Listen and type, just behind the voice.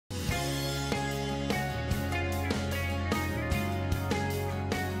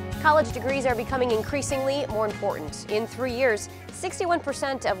College degrees are becoming increasingly more important. In 3 years,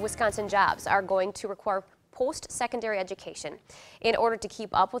 61% of Wisconsin jobs are going to require post-secondary education. In order to keep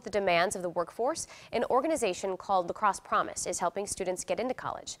up with the demands of the workforce, an organization called Lacrosse Promise is helping students get into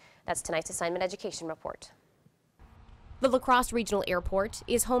college. That's tonight's Assignment Education Report. The La Crosse Regional Airport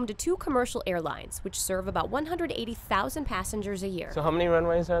is home to 2 commercial airlines, which serve about 180,000 passengers a year. So how many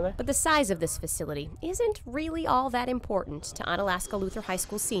runways are there? But the size of this facility isn't really all that important to Onalaska Luther High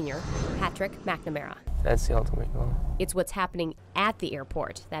School senior Patrick McNamara. That's the ultimate goal. It's what's happening at the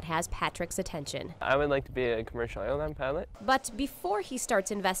airport that has Patrick's attention. I would like to be a commercial airline pilot. But before he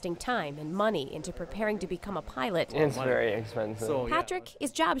starts investing time and money into preparing to become a pilot, It's very expensive. Patrick is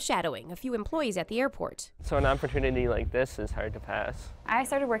job shadowing a few employees at the airport. So an opportunity like this is hard to pass. I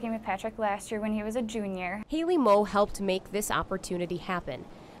started working with Patrick last year when he was a junior. Haley Moe helped make this opportunity happen.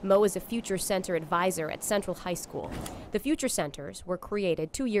 Moe is a Future Center advisor at Central High School. The Future Centers were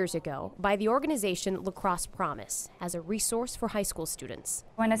created 2 years ago by the organization Lacrosse Promise as a resource for high school students.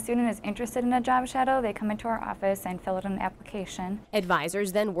 When a student is interested in a job shadow, they come into our office and fill out an application.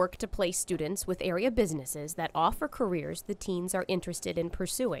 Advisors then work to place students with area businesses that offer careers the teens are interested in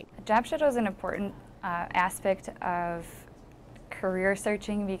pursuing. A job shadow is an important aspect of career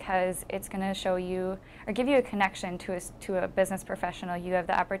searching because it's going to show you or give you a connection to a business professional. You have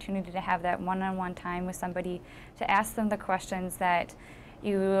the opportunity to have that one-on-one time with somebody to ask them the questions that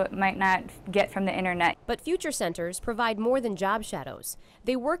you might not get from the internet. But Future Centers provide more than job shadows.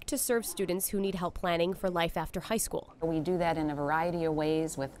 They work to serve students who need help planning for life after high school. We do that in a variety of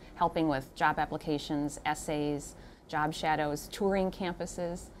ways, with helping with job applications, essays, job shadows, touring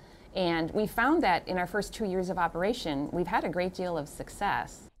campuses. And we found that in our first 2 years of operation, we've had a great deal of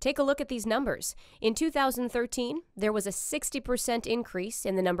success. Take a look at these numbers. In 2013, there was a 60% increase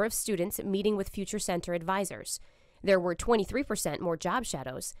in the number of students meeting with Future Center advisors. There were 23% more job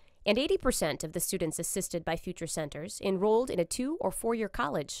shadows, and 80% of the students assisted by Future Centers enrolled in a 2- or 4-year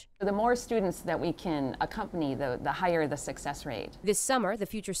college. The more students that we can accompany, the higher the success rate. This summer, the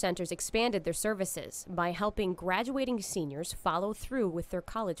Future Centers expanded their services by helping graduating seniors follow through with their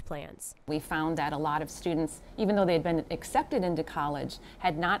college plans. We found that a lot of students, even though they had been accepted into college,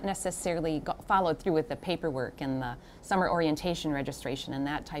 had not necessarily followed through with the paperwork and the summer orientation registration and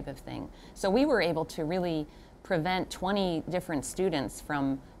that type of thing. So we were able to really prevent 20 different students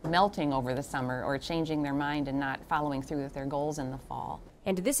from melting over the summer or changing their mind and not following through with their goals in the fall.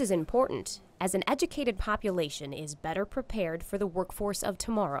 And this is important, as an educated population is better prepared for the workforce of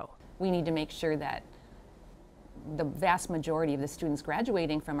tomorrow. We need to make sure that the vast majority of the students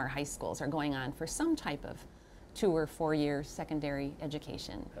graduating from our high schools are going on for some type of 2- or 4-year secondary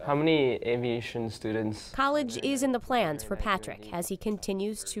education. How many aviation students? College is in the plans for Patrick as he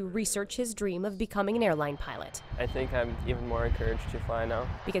continues to research his dream of becoming an airline pilot. I think I'm even more encouraged to fly now.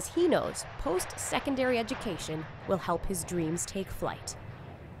 Because he knows post-secondary education will help his dreams take flight.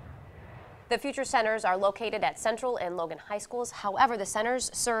 The Future Centers are located at Central and Logan High Schools. However, the centers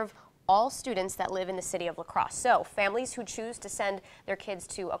serve all students that live in the city of La Crosse. So families who choose to send their kids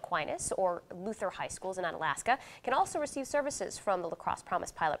to Aquinas or Luther High Schools in Onalaska can also receive services from the Lacrosse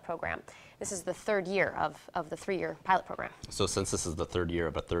Promise pilot program. This is the 3rd year of the 3-year pilot program. So since this is the 3rd year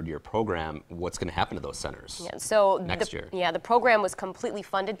of a 3rd-year program, what's going to happen to those centers next year? Yeah, the program was completely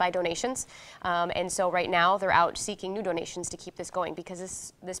funded by donations, and so right now they're out seeking new donations to keep this going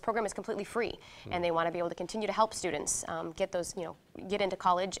because this program is completely free, and they want to be able to continue to help students get those, get into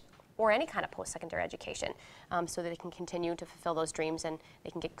college or any kind of post-secondary education so that they can continue to fulfill those dreams and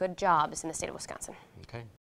they can get good jobs in the state of Wisconsin. Okay.